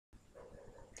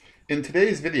In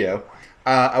today's video,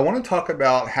 I want to talk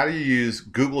about how to use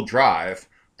Google Drive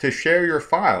to share your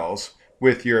files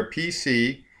with your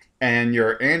PC and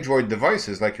your Android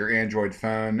devices, like your Android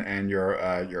phone and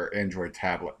your Android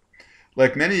tablet.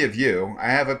 Like many of you, I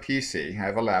have a PC, I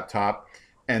have a laptop,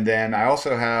 and then I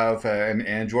also have an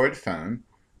Android phone,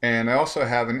 and I also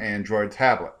have an Android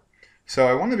tablet. So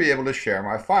I want to be able to share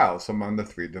my files among the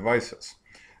three devices.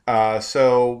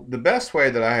 So the best way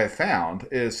that I have found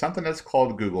is something that's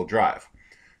called Google Drive.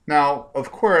 Now,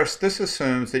 of course, this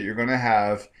assumes that you're going to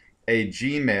have a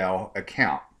Gmail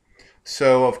account.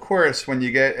 So, of course, when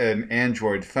you get an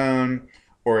Android phone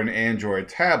or an Android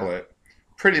tablet,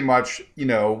 pretty much,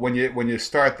 when you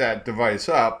start that device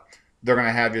up, they're going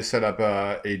to have you set up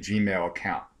a Gmail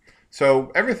account.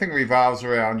 So everything revolves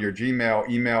around your Gmail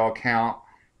email account,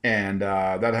 and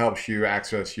that helps you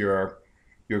access your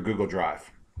Google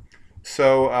Drive.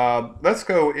 So let's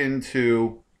go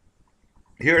into,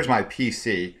 here's my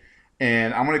PC,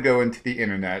 and I'm going to go into the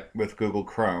internet with Google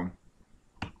Chrome.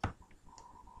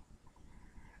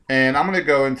 And I'm going to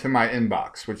go into my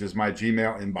inbox, which is my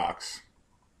Gmail inbox.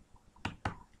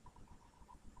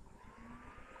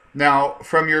 Now,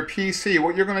 from your PC,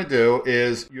 what you're going to do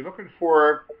is you're looking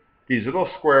for these little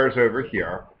squares over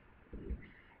here.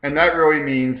 And that really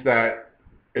means that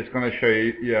it's going to show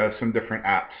you some different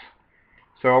apps.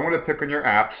 So I'm going to pick on your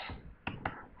apps.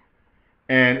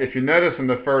 And if you notice in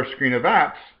the first screen of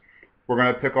apps, we're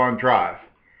going to pick on Drive,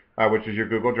 which is your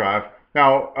Google Drive.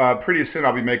 Now, pretty soon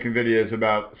I'll be making videos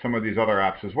about some of these other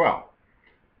apps as well.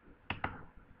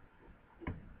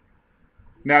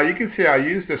 Now you can see I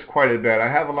use this quite a bit. I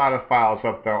have a lot of files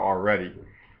up there already.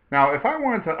 Now if I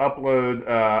wanted to upload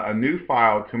a new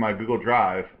file to my Google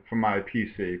Drive from my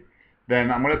PC,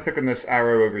 then I'm going to pick on this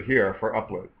arrow over here for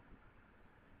upload.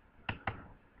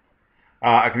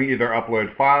 I can either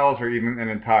upload files or even an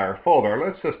entire folder.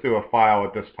 Let's just do a file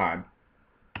at this time.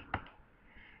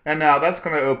 And now that's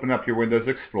going to open up your Windows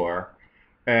Explorer.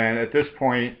 And at this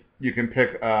point, you can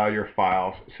pick your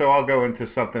files. So I'll go into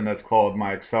something that's called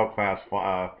my Excel class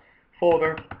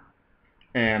folder.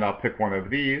 And I'll pick one of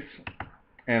these.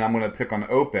 And I'm going to pick on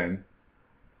Open.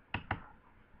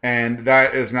 And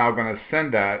that is now going to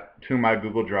send that to my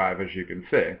Google Drive, as you can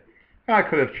see. And I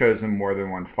could have chosen more than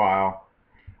one file.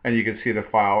 And you can see the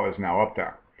file is now up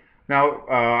there. Now,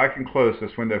 I can close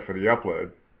this window for the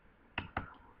upload.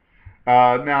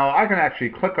 Now, I can actually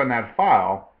click on that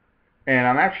file, and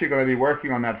I'm actually going to be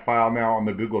working on that file now on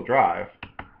the Google Drive.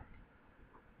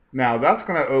 Now, that's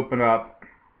going to open up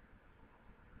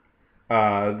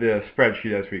the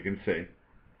spreadsheet, as we can see.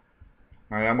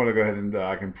 All right, I'm going to go ahead and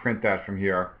I can print that from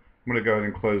here. I'm going to go ahead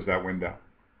and close that window.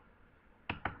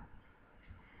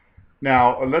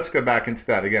 Now, let's go back into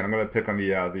that again. I'm going to pick on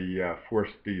the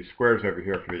squares over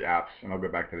here for the apps, and I'll go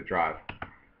back to the drive.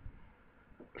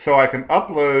 So I can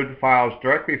upload files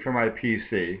directly from my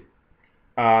PC.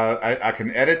 I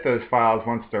can edit those files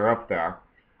once they're up there.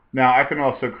 Now, I can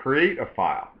also create a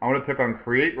file. I'm going to click on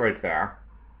Create right there.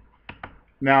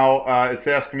 Now, it's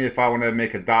asking me if I want to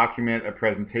make a document, a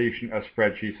presentation, a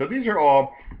spreadsheet. So these are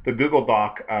all the Google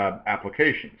Doc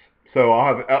applications. So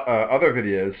I'll have other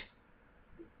videos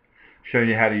showing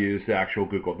you how to use the actual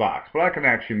Google Docs. But I can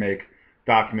actually make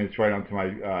documents right into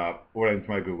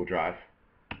my Google Drive.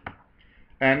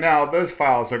 And now those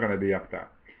files are going to be up there.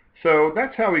 So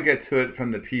that's how we get to it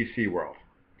from the PC world.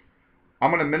 I'm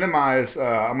going to minimize,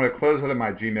 I'm going to close out of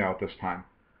my Gmail at this time.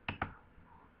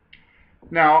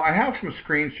 Now I have some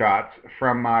screenshots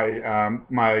from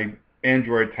my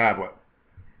Android tablet.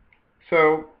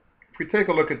 So if we take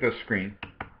a look at this screen,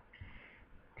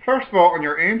 first of all, on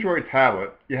your Android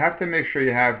tablet, you have to make sure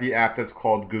you have the app that's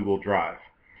called Google Drive.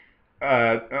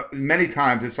 Many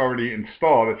times it's already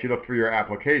installed if you look through your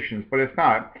applications, but if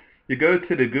not, you go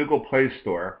to the Google Play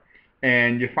Store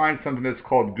and you find something that's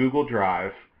called Google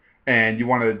Drive, and you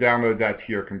want to download that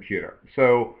to your computer.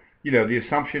 So, the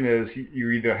assumption is you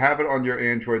either have it on your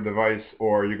Android device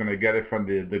or you're going to get it from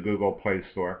the Google Play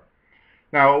Store.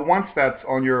 Now, once that's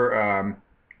on your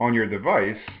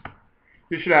device,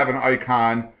 you should have an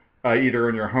icon either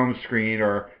on your home screen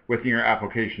or within your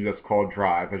application that's called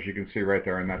Drive, as you can see right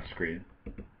there on that screen.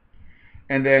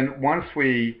 And then once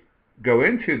we go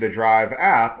into the Drive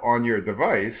app on your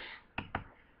device,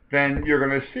 then you're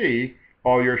going to see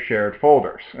all your shared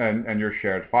folders and your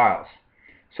shared files.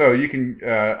 So you can,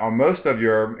 on most of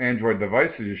your Android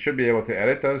devices, you should be able to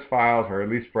edit those files or at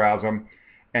least browse them,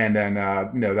 and then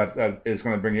that is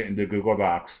going to bring it into Google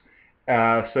Docs.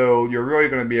 So you're really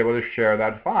going to be able to share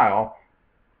that file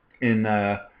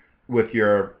with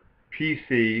your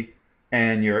PC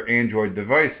and your Android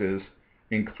devices,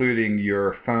 including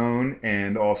your phone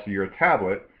and also your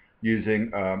tablet,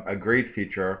 using a great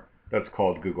feature that's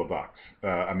called Google Docs,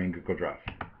 Google Drive.